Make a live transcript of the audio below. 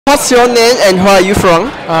What's your name and where are you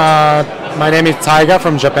from? My name is Taiga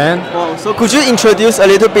from Japan. Oh, so could you introduce a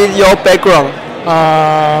little bit your background?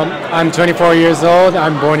 I'm 24 years old.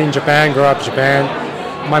 I'm born in Japan, grew up in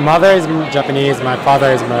Japan. My mother is Japanese, my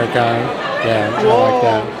father is American. Yeah, like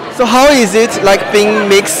that. So how is it like being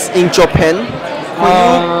mixed in Japan?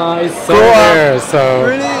 It's so weird. So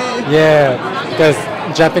Really? yeah, because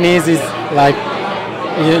Japanese is like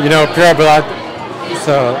pure blood.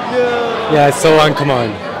 So yeah, it's so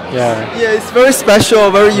uncommon. Yeah. Yeah, it's very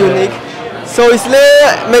special, very unique. So is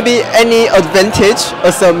there maybe any advantage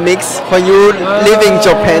as a mix when you live in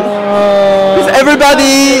Japan? Because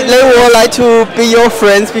everybody, they would like to be your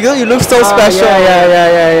friends because you look so special.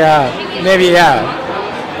 Yeah. Maybe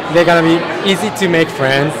they're gonna be easy to make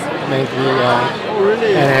friends. Maybe Oh,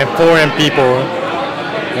 really? and foreign people.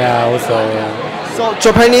 Yeah, also So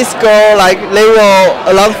Japanese girl, like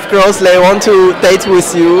a lot of girls, they want to date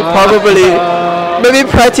with you. Probably, maybe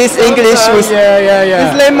practice English with. Yeah.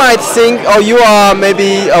 Because they might think, oh, you are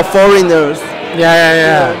maybe a foreigner.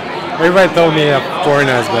 Yeah. Everybody told me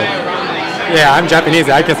foreigners, but yeah, I'm Japanese.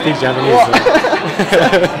 I can speak Japanese.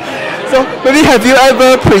 So maybe have you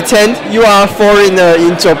ever pretend you are a foreigner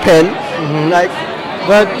in Japan?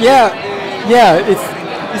 But yeah, it's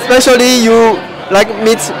Especially you like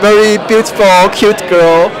meet very beautiful, cute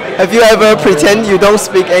girl. Have you ever pretend you don't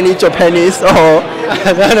speak any Japanese or? no.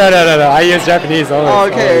 I use Japanese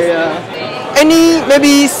always. Okay. Any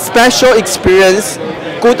maybe special experience,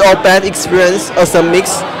 good or bad experience as a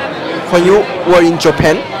mix when you were in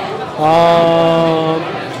Japan?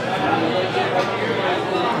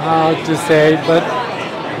 How to say, but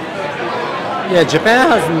yeah, Japan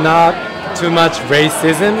has not too much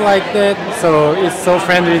racism like that, so it's so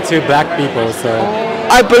friendly to black people. So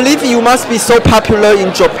I believe you must be so popular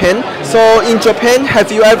in Japan. So in Japan, have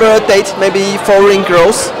you ever date maybe foreign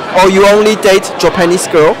girls or you only date Japanese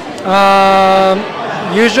girl?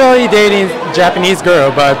 usually dating Japanese girl,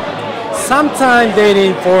 but sometimes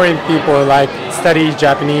dating foreign people like study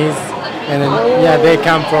Japanese, and then they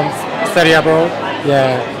come from study abroad.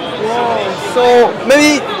 Yeah. So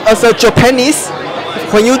maybe as a Japanese,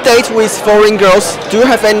 when you date with foreign girls, do you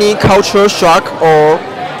have any culture shock or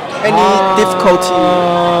any difficulty?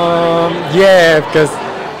 Yeah, because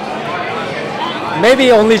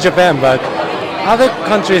maybe only Japan, but other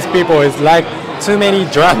countries people is like too many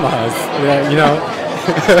dramas.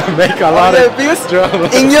 Make a lot of drama.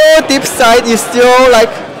 In your deep side, you still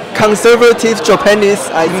like conservative Japanese,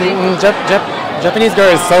 I think. Japanese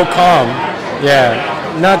girl is so calm. Yeah,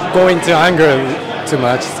 not going to anger too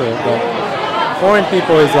much. So, but foreign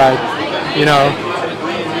people is like,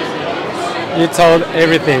 you told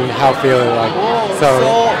everything how feel like. So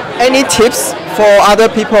any tips for other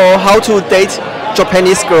people how to date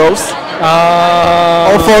Japanese girls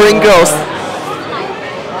or foreign girls?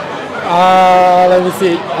 Let me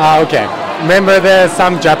see. Okay. Remember there's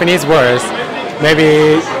some Japanese words.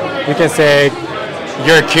 Maybe you can say,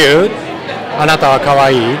 you're cute. あなたは可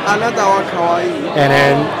愛い. あなたは可愛い. And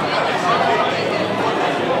then,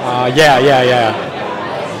 yeah.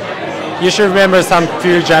 You should remember some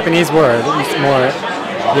few Japanese words. It's more,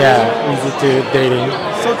 easy to dating.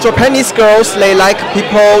 So Japanese girls, they like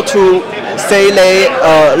people to say they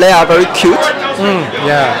are very cute.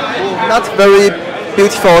 Yeah. Not very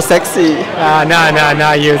beautiful, sexy.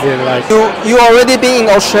 Not using like. You already been in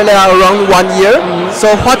Australia around 1 year.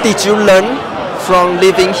 So what did you learn from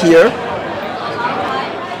living here?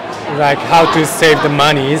 Like how to save the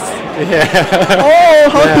monies. Yeah. Oh,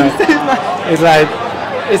 how to save money? It's like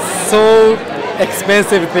it's so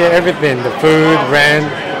expensive there, everything, the food, rent.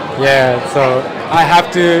 Yeah, so I have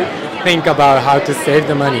to think about how to save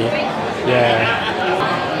the money. Yeah.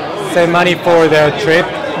 Save money for the trip,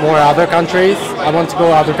 more other countries. I want to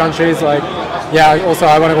go other countries like, also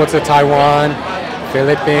I want to go to Taiwan,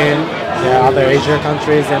 Philippines, other Asian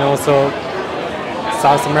countries, and also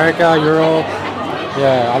South America, Europe.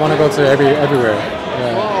 Yeah, I want to go to everywhere.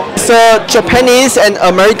 Yeah. So Japanese and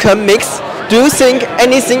American mix. Do you think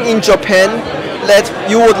anything in Japan that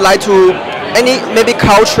you would like to, any maybe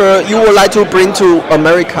culture you would like to bring to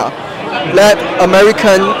America, that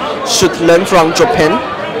American should learn from Japan?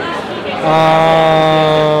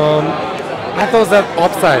 I thought that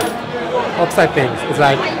upside things. It's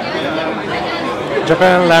like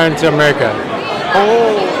Japan learned to America.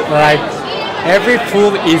 Like every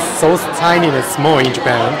food is so tiny and small in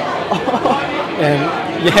Japan, and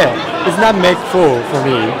it's not make full for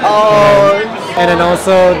me. And then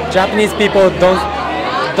also Japanese people don't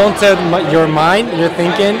tell your mind, your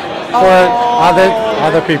thinking for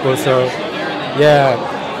other people. So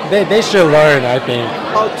they should learn, I think.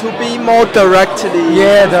 To be more directly.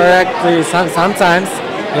 Yeah, directly. Sometimes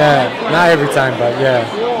Yeah, not every time, but yeah.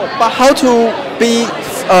 But how to be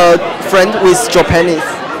a friend with Japanese?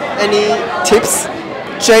 Any tips?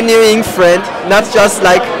 Genuine friend, not just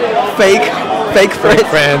like fake friend.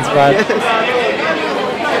 Friends, but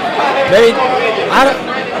maybe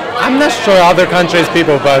I'm not sure other countries'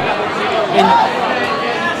 people, but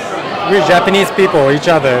we're Japanese people, each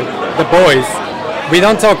other, the boys. We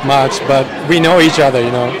don't talk much, but we know each other.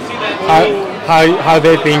 You know how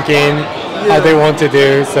they're thinking, how they want to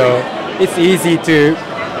do. So it's easy to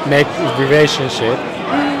make relationship.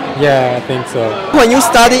 Yeah, I think so. When you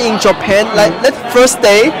study in Japan, like that first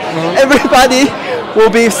day, everybody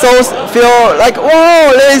will be feel like,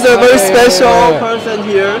 whoa, there is a very special person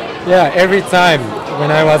here. Yeah, every time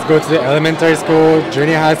when I was go to the elementary school,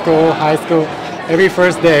 junior high school, every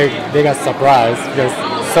first day they got surprised because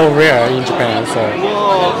it's so rare in Japan. So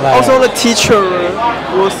like, also the teacher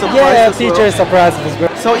was surprised. Yeah, teacher is surprised as well.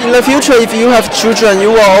 So in the future, if you have children,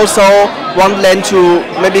 you will also want them to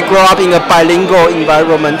maybe grow up in a bilingual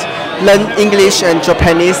environment, learn English and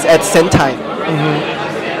Japanese at the same time.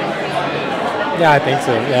 Yeah, I think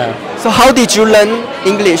so. Yeah. So how did you learn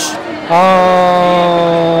English?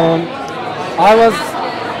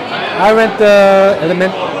 I went to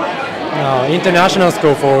international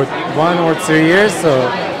school for 1 or 2 years. So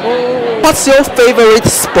what's your favorite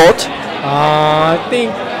sport? I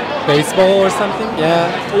think baseball or something. Yeah.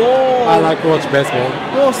 I like to watch baseball.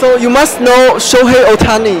 Oh, so you must know Shohei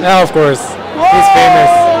Ohtani. Yeah, of course. He's famous.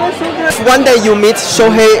 If one day you meet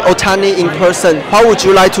Shohei Ohtani in person, what would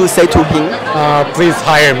you like to say to him? Please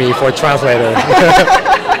hire me for translator.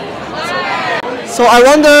 So I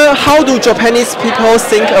wonder, how do Japanese people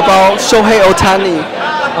think about Shohei Ohtani?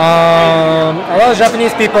 A lot of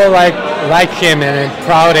Japanese people like him and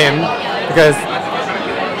proud him because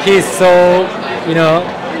he's so,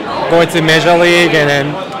 going to Major League and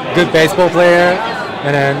then good baseball player,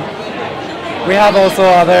 and then we have also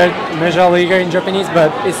other Major Leaguer in Japanese, but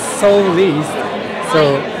it's so least.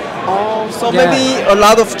 So maybe a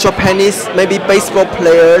lot of Japanese, maybe baseball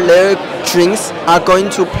player, their dreams are going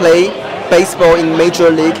to play baseball in Major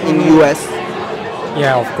League in US.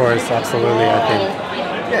 Yeah, of course, absolutely, I think.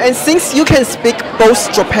 And since you can speak both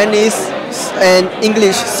Japanese and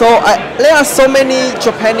English, so there are so many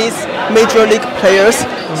Japanese Major League players.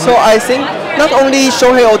 So I think not only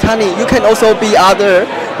Shohei Ohtani, you can also be other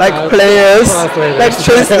players, like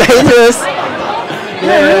translators.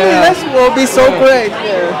 Really, that will be so great.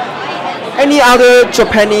 Yeah. Any other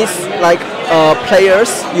Japanese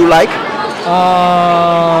players you like?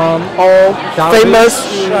 Or famous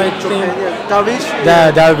in Japan? Darvish?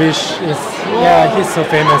 Yeah, Darvish is. Yeah, he's so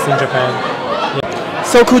famous in Japan. Yeah.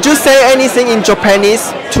 So could you say anything in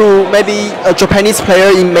Japanese to maybe a Japanese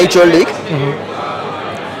player in Major League?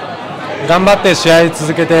 頑張って試合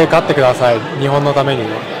続けて勝ってください。日本のために。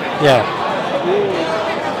Yeah.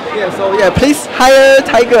 Yeah. So please hire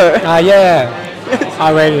Tiger. Yeah.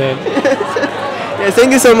 I waited. Yeah.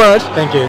 Thank you so much. Thank you.